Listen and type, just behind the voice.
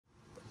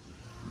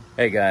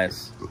Hey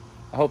guys,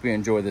 I hope you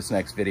enjoy this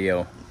next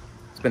video.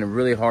 It's been a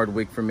really hard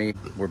week for me.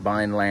 We're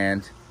buying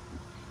land.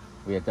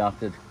 We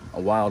adopted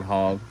a wild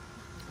hog,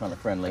 kind of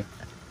friendly.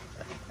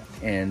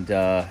 And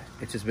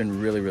it's just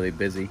been really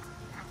busy.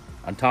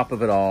 On top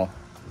of it all,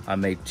 I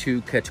made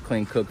 2 catch,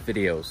 clean, cook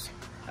videos.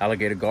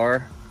 Alligator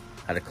gar,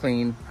 how to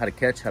clean, how to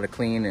catch, how to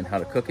clean, and how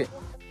to cook it.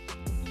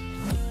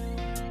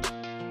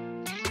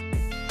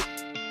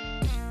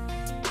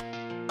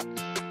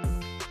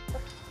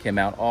 Came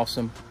out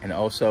awesome. And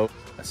also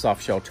a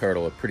soft shell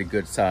turtle, a pretty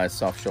good sized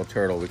soft shell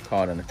turtle we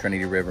caught in the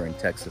Trinity River in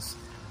Texas.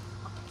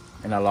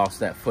 And I lost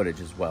that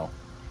footage as well.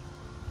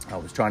 I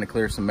was trying to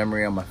clear some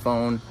memory on my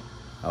phone.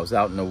 I was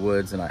out in the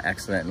woods and I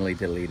accidentally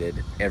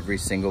deleted every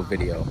single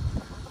video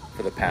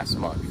for the past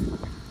month.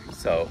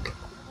 So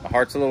my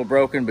heart's a little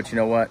broken, but you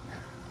know what?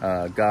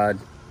 God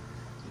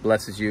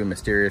blesses you in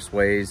mysterious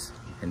ways,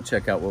 and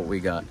check out what we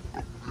got.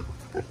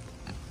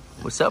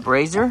 What's up,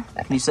 Razor?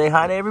 Can you say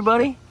hi to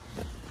everybody?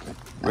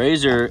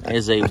 Razor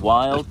is a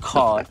wild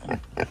caught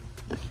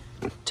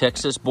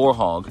Texas boar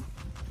hog,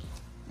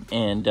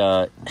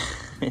 and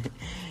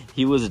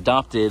he was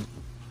adopted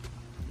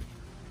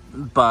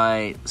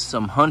by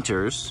some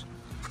hunters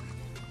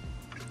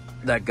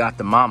that got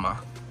the mama,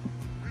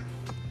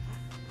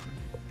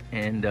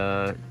 and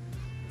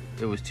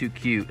it was too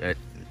cute at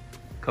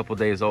a couple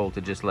days old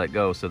to just let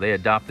go, so they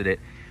adopted it,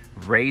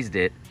 raised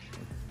it.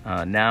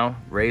 Now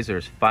Razor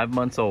is 5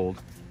 months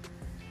old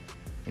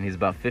and he's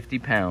about 50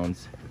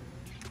 pounds,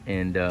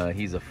 and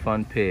he's a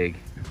fun pig,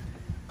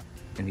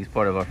 and he's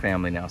part of our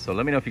family now. So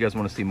let me know if you guys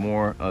want to see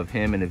more of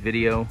him in a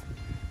video.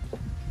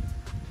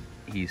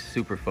 He's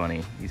super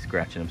funny. He's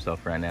scratching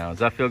himself right now. Does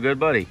that feel good,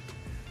 buddy?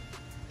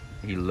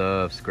 He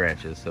loves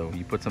scratches, so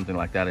you put something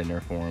like that in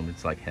there for him,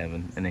 it's like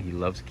heaven. And then he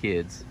loves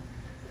kids.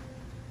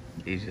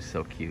 He's just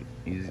so cute.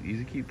 He's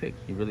a cute pig.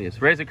 He really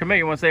is. Razor, come here.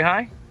 You want to say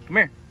hi? Come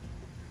here.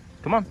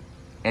 Come on.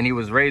 And he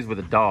was raised with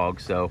a dog,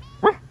 so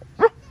come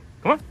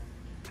on.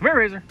 Come here,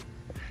 Razor.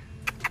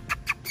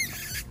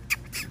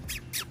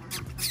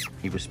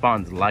 He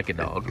responds like a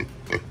dog.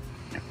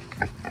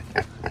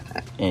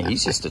 And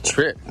he's just a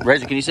trip.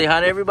 Razor, can you say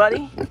hi to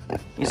everybody?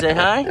 You say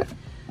hi?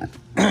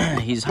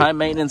 He's high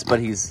maintenance,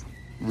 but he's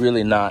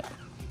really not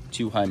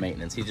too high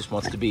maintenance. He just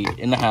wants to be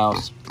in the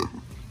house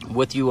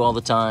with you all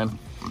the time.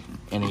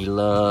 And he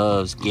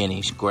loves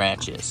getting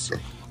scratches.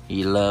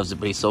 He loves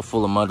it, but he's so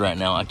full of mud right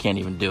now, I can't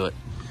even do it.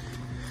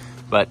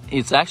 But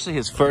it's actually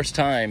his first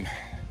time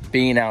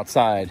being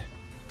outside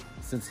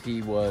since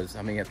he was,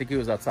 I think he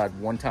was outside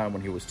one time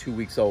when he was 2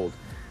 weeks old.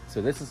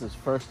 So this is his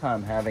first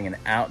time having an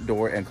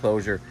outdoor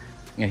enclosure.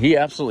 And he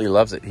absolutely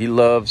loves it. He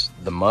loves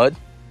the mud.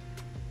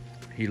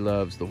 He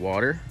loves the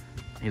water.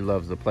 He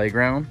loves the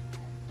playground.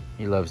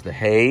 He loves the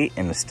hay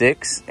and the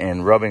sticks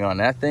and rubbing on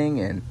that thing.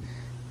 And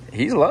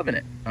he's loving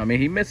it.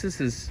 He misses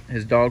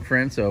his dog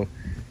friend. So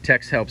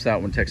Tex helps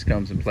out when Tex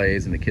comes and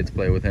plays and the kids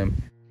play with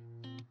him.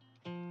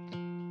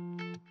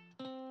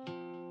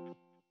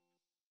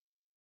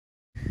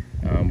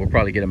 We'll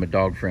probably get him a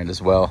dog friend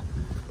as well.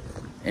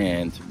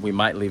 And we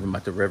might leave him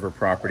at the river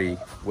property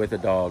with a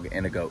dog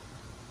and a goat.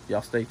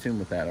 Y'all stay tuned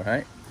with that, all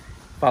right?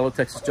 Follow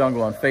Texas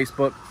Jungle on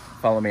Facebook.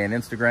 Follow me on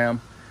Instagram,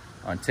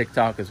 on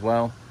TikTok as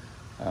well.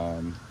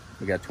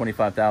 We got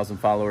 25,000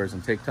 followers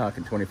on TikTok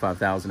and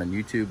 25,000 on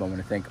YouTube. I want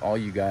to thank all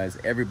you guys,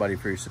 everybody,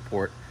 for your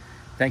support.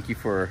 Thank you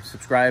for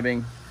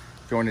subscribing,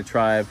 join the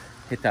tribe,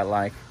 hit that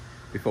like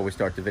before we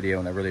start the video,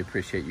 and I really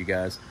appreciate you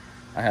guys.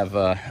 I have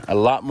a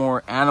lot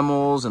more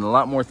animals and a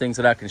lot more things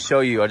that I can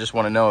show you. I just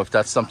want to know if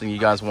that's something you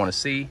guys want to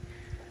see.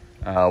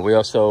 We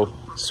also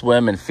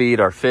swim and feed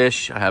our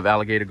fish. I have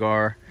alligator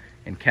gar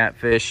and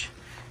catfish.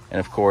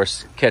 And of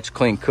course, catch,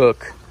 clean,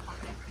 cook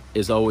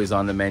is always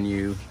on the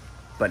menu,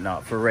 but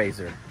not for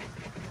Razor.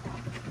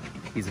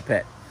 He's a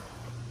pet.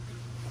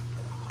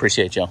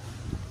 Appreciate y'all.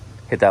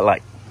 Hit that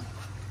like.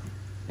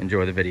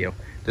 Enjoy the video.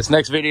 This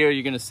next video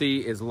you're gonna see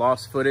is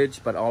lost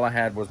footage, but all I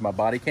had was my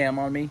body cam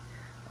on me.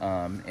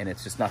 And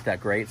it's just not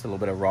that great. It's a little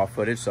bit of raw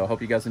footage, so I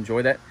hope you guys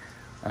enjoy that.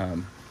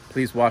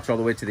 Please watch all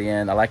the way to the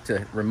end. I like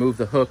to remove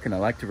the hook and I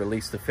like to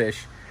release the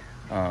fish.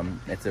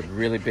 It's a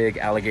really big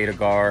alligator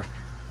gar.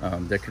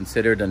 They're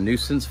considered a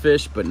nuisance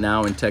fish, but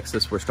now in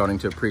Texas we're starting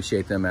to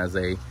appreciate them as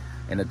and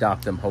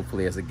adopt them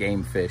hopefully as a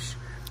game fish.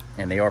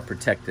 And they are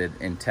protected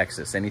in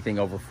Texas. Anything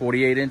over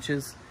 48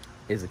 inches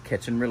is a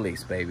catch and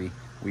release, baby.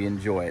 We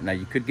enjoy it. Now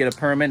you could get a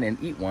permit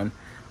and eat one.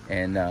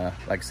 And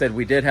like I said,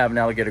 we did have an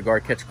alligator gar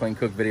catch, clean,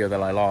 cook video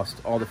that I lost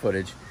all the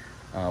footage.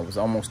 Was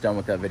almost done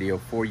with that video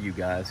for you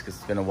guys because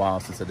it's been a while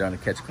since I've done a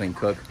catch, clean,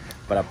 cook.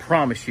 But I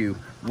promise you,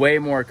 way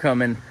more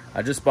coming.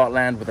 I just bought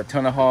land with a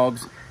ton of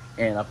hogs,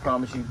 and I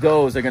promise you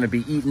those are going to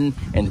be eaten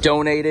and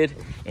donated.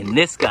 And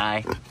this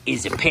guy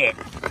is a pet.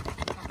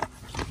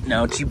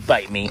 No, don't you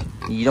bite me.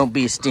 You don't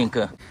be a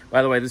stinker.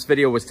 By the way, this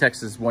video was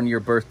Tex's 1-year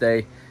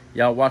birthday.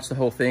 Y'all watch the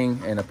whole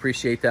thing and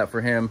appreciate that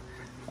for him.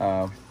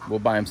 We'll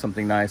buy him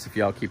something nice if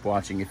y'all keep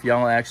watching. If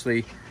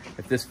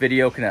this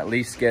video can at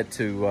least get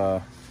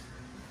to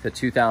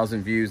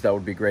 2,000 views, that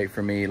would be great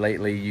for me.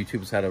 Lately,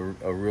 YouTube's had a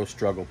real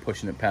struggle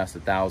pushing it past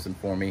 1,000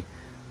 for me.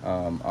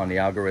 on the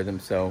algorithm.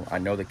 So I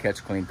know the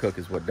Catch, Clean, Cook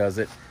is what does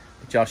it.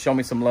 But y'all show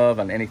me some love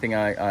on anything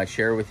I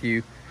share with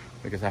you,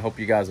 because I hope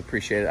you guys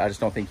appreciate it. I just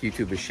don't think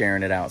YouTube is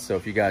sharing it out. So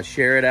if you guys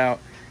share it out,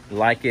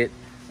 like it,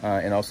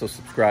 and also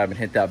subscribe and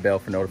hit that bell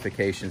for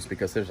notifications,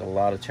 because there's a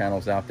lot of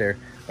channels out there,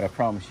 but I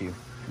promise you,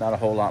 not a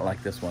whole lot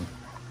like this one.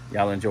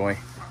 Y'all enjoy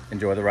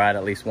the ride.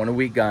 At least one a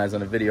week, guys,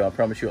 on a video. I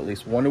promise you, at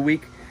least one a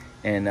week.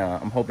 And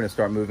I'm hoping to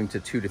start moving to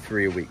 2 to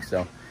 3 a week.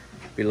 So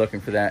be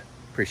looking for that.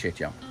 Appreciate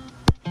y'all.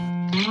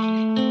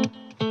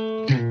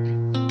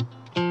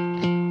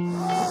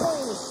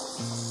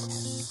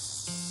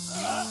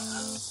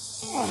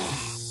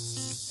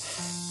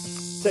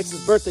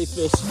 Texas birthday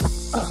fish.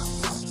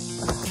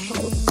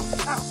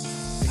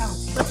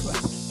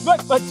 Back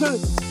to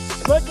it.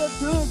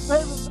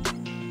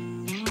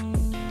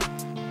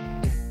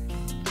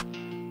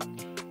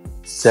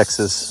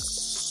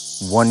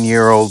 Texas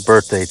 1-year-old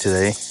birthday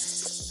today.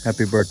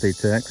 Happy birthday,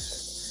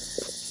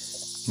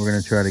 Tex. We're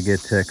gonna try to get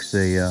Tex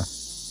a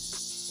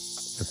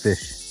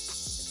fish.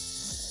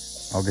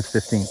 August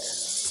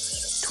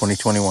 15th,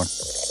 2021.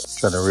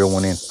 Try to reel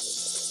one in.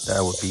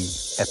 That would be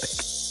epic.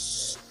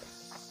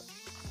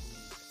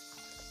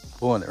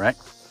 Pulling it, right?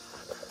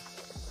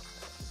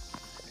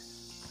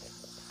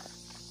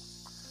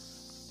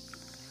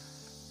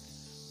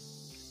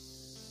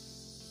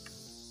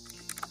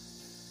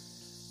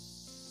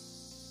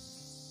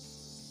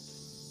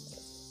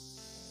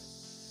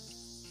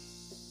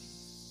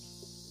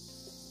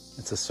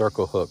 It's a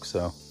circle hook,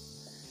 so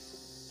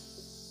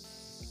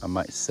I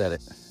might set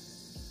it.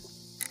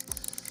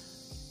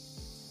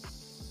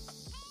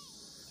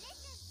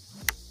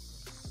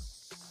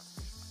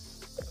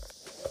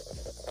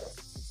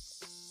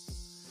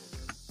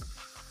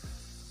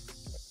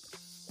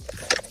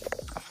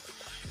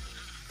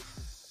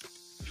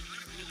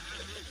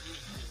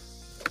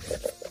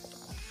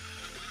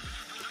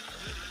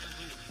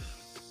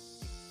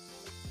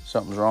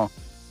 Something's wrong.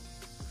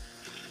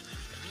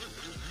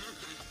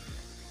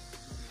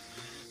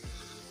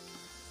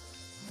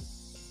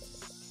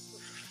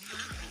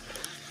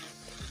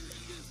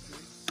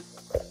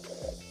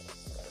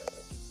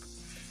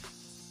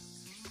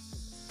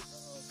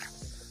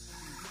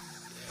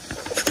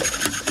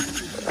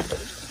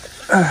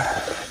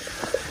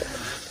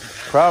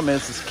 Problem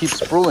is, it keeps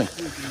spooling.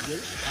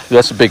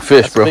 That's a big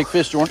fish, bro. That's a big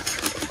fish, Jordan.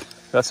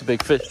 That's a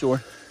big fish,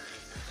 Jordan.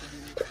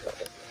 I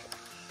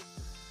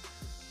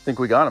think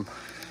we got him.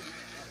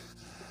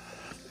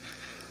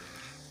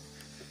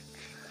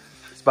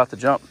 It's about to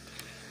jump.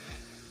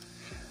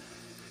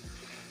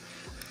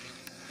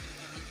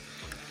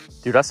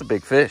 Dude, that's a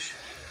big fish.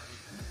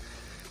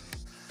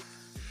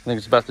 I think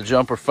it's about to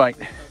jump or fight.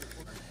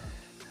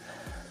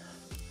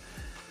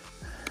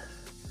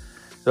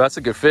 So that's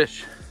a good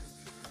fish.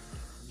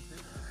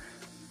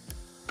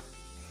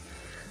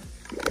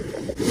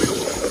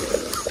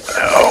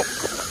 Oh.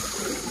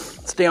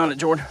 Stay on it,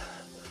 Jordan.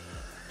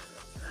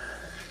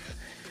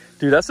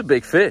 Dude, that's a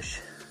big fish.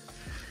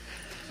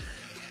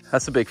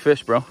 That's a big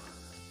fish, bro.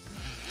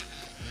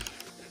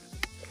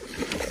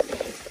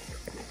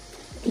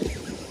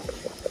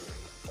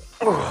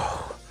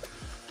 Oh.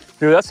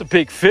 Dude, that's a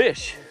big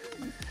fish.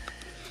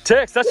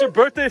 Tex, that's your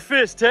birthday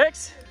fish,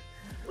 Tex.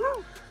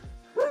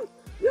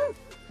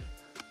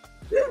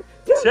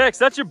 Tex,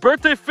 that's your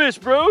birthday fish,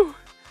 bro.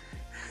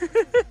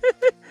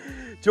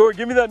 Jordan,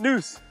 give me that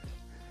noose.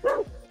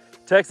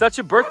 Tex, that's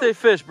your birthday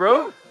fish,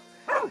 bro.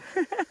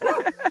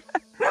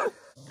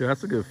 Dude,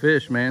 that's a good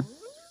fish, man.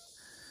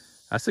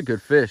 That's a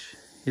good fish.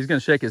 He's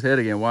gonna shake his head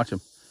again. Watch him.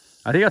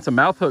 I think that's a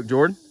mouth hook,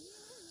 Jordan.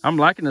 I'm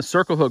liking the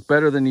circle hook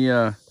better than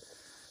the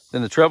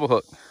treble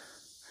hook.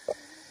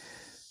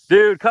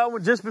 Dude, caught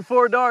one just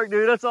before dark,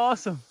 dude. That's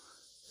awesome.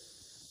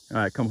 All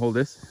right, come hold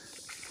this.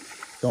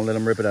 Don't let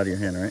him rip it out of your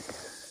hand, all right?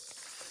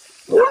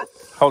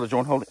 Hold it,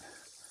 Jordan. Hold it.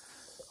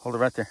 Hold it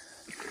right there.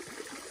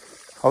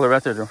 Hold it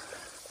right there, Jordan.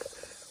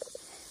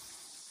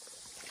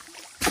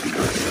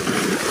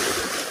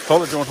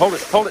 Hold it, Jordan. Hold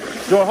it. Hold it.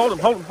 Jordan, hold him.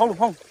 Hold him. Hold him.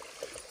 Hold him.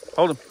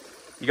 Hold him.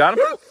 You got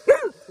him?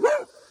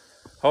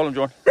 Hold him,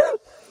 Jordan.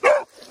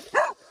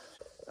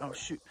 Oh,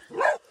 shoot.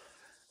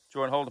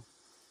 Jordan, hold him.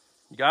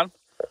 You got him?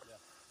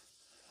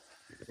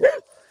 Yeah.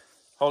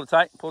 Hold it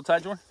tight. Pull it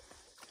tight, Jordan.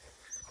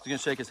 He's going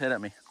to shake his head at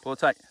me. Pull it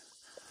tight.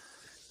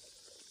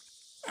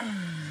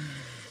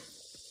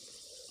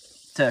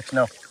 Tex,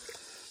 no.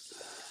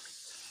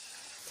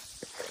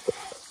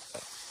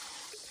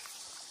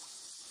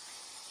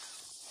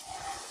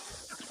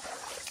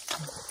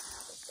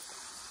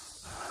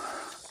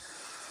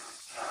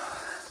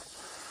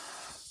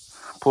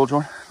 Pull,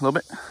 Jordan, a little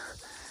bit.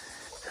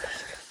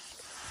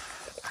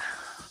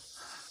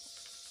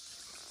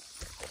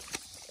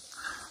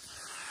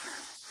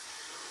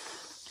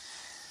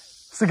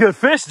 It's a good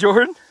fish,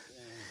 Jordan.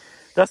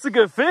 That's a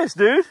good fish,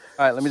 dude.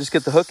 All right, let me just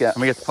get the hook out.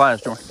 Let me get the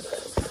pliers, Jordan.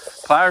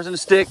 Pliers and a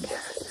stick.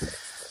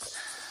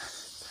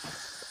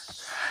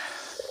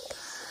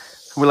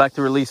 We like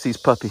to release these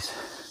puppies.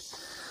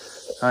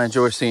 I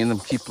enjoy seeing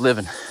them keep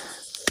living.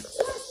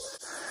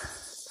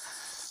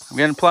 I'm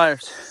getting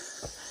pliers.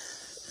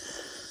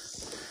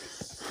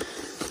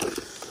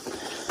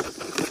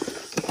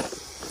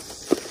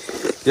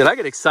 Dude, I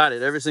get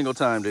excited every single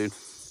time, dude.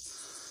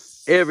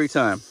 Every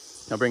time.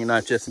 I'll bring a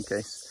knife just in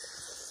case.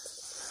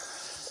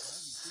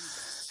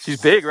 She's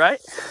big,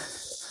 right?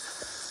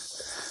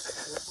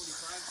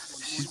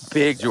 She's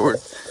big,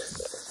 Jordan.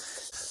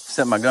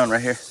 Set my gun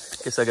right here.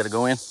 Guess I gotta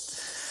go in.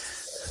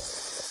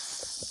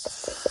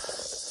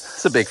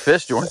 That's a big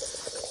fish, Jordan.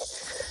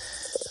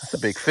 That's a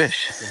big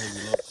fish.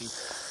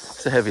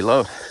 It's a heavy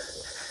load.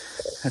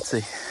 Let's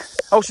see.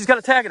 Oh, she's got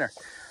a tag in her.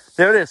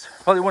 There it is.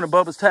 Probably one of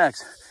Bubba's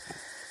tags.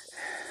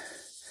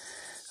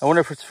 I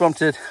wonder if it's from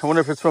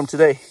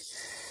today.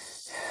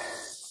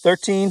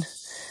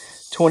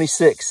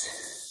 1326.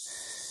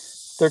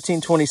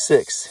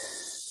 1326.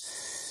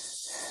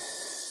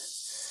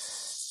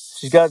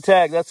 She's got a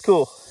tag. That's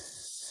cool.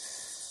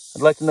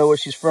 I'd like to know where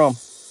she's from.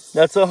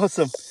 That's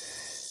awesome.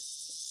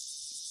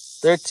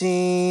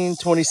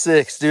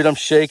 1326. Dude, I'm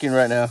shaking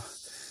right now.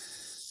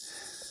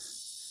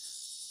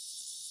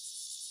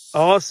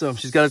 Awesome.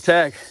 She's got a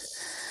tag.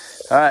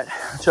 All right.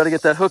 I'll try to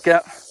get that hook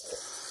out.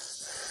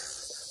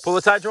 Pull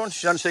it tight, Jordan.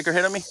 She's trying to shake her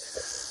head at me.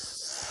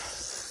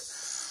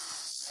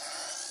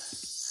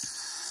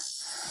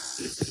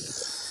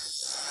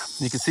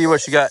 You can see where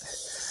she got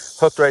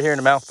hooked right here in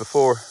the mouth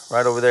before,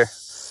 right over there.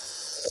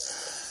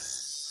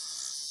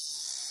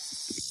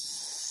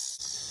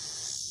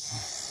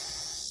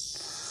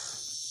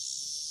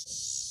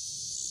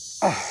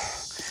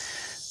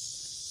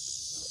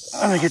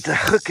 Let me get the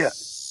hook out.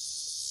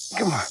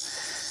 Come on.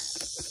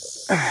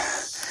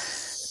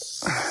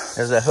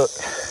 There's that hook.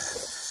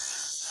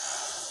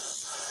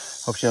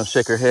 Hope she don't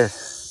shake her head.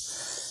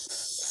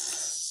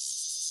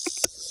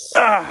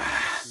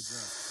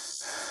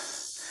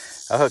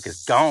 That hook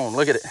is gone.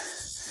 Look at it.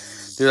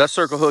 Dude, that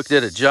circle hook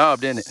did a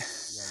job, didn't it?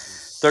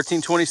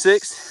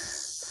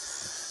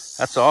 1326.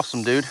 That's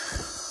awesome, dude.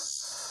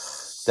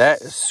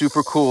 That is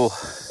super cool.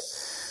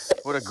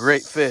 What a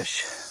great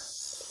fish.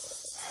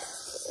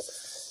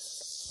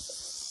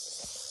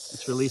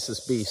 Let's release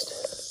this beast.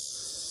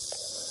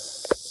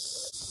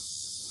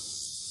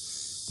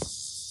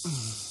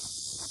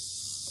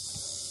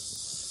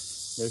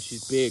 There,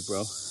 she's big,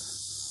 bro.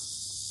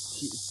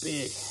 She's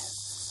big.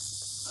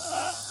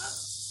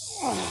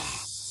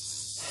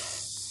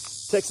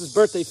 Texas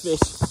birthday fish.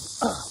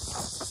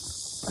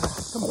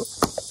 Come on.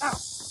 Ow.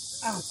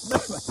 Ow.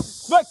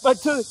 Smack my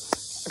tush.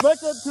 Smack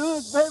that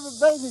tush,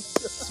 baby.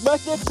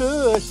 Smack that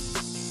tush.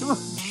 Come on.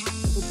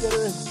 Let's get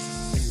her in.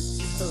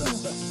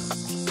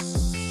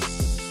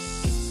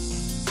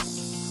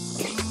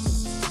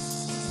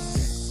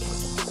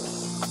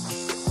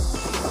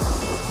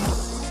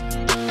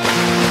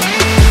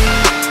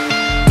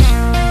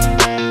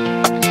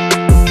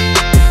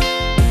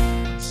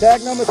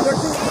 Tag number 13.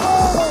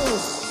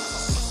 Oh!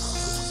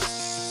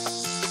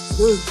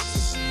 Dude.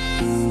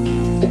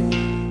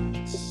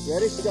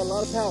 Ready? She got a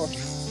lot of power.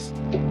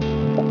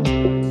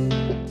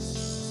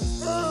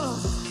 Oh,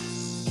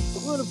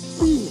 what a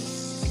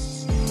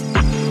beast.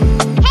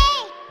 Hey,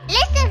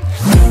 listen.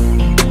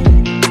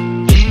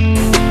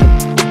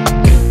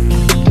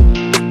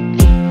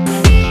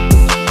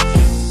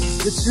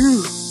 The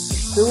true,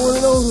 the one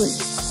and only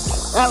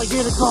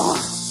alligator gar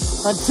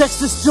on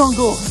Texas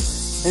jungle.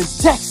 And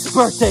Tex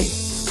birthday.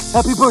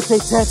 Happy birthday,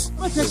 Tex.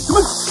 Come on, Tex. Come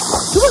on.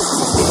 Come on.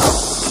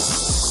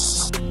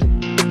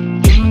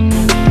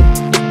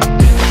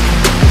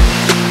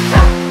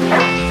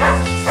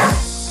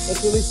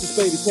 Let's release this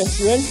baby, Tex.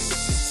 You ready?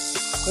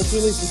 Let's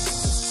release it.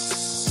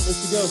 There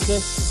she goes,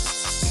 Tex.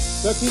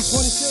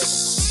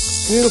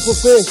 1326. Beautiful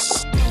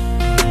fish.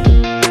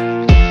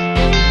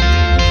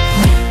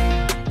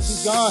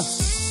 She's gone.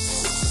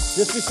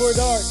 Just before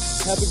dark.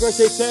 Happy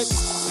birthday, Tex.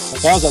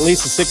 That was at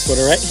least a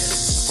 6-footer, right?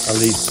 At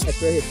least.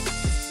 That's right here.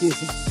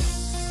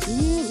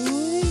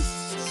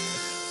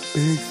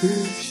 Big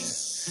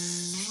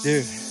fish.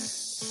 Dude,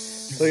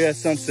 look at that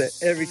sunset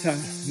every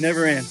time.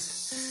 Never ends.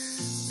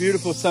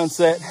 Beautiful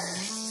sunset.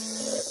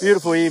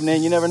 Beautiful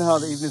evening. You never know how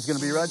the evening's going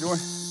to be, right,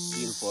 Jordan?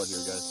 Beautiful out here,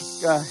 guys.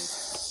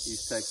 Guys.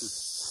 East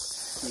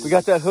Texas. We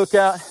got that hook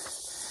out.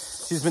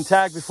 She's been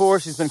tagged before.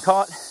 She's been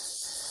caught.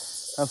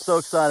 I'm so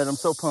excited. I'm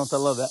so pumped. I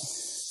love that.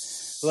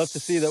 I love to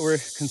see that we're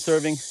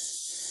conserving.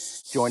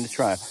 Join the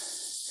tribe.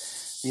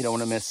 You don't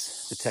want to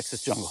miss the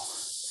Texas jungle.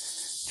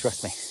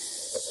 Trust me.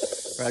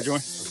 Right,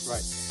 Jordan? That's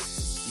right.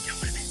 You don't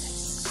want to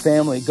miss it.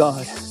 Family,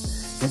 God,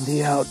 and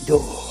the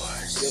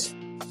outdoors. Yep.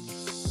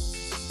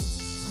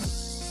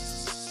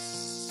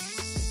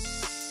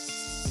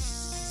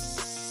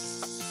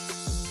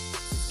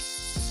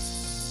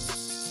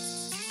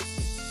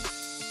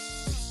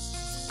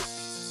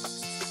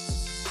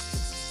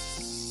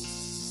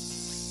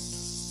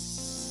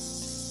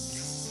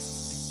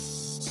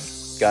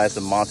 Guys,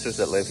 the monsters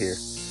that live here.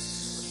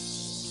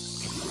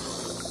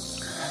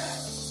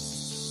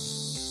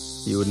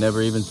 You would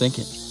never even think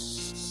it.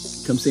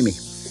 Come see me.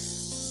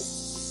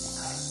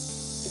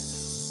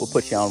 We'll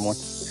put you on one.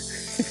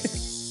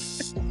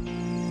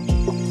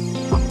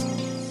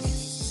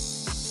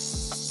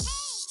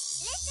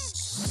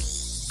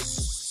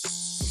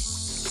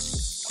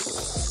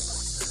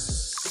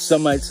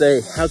 Some might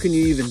say, how can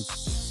you even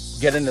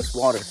get in this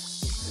water?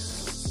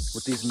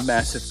 with these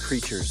massive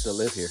creatures that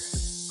live here.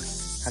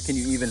 How can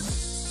you even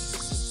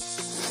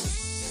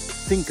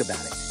think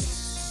about it?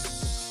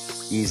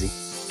 Easy.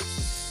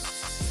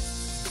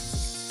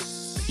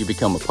 You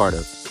become a part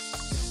of it.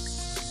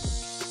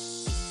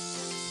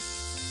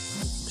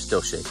 I'm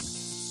still shaking.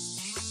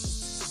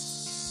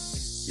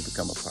 You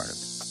become a part of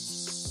it.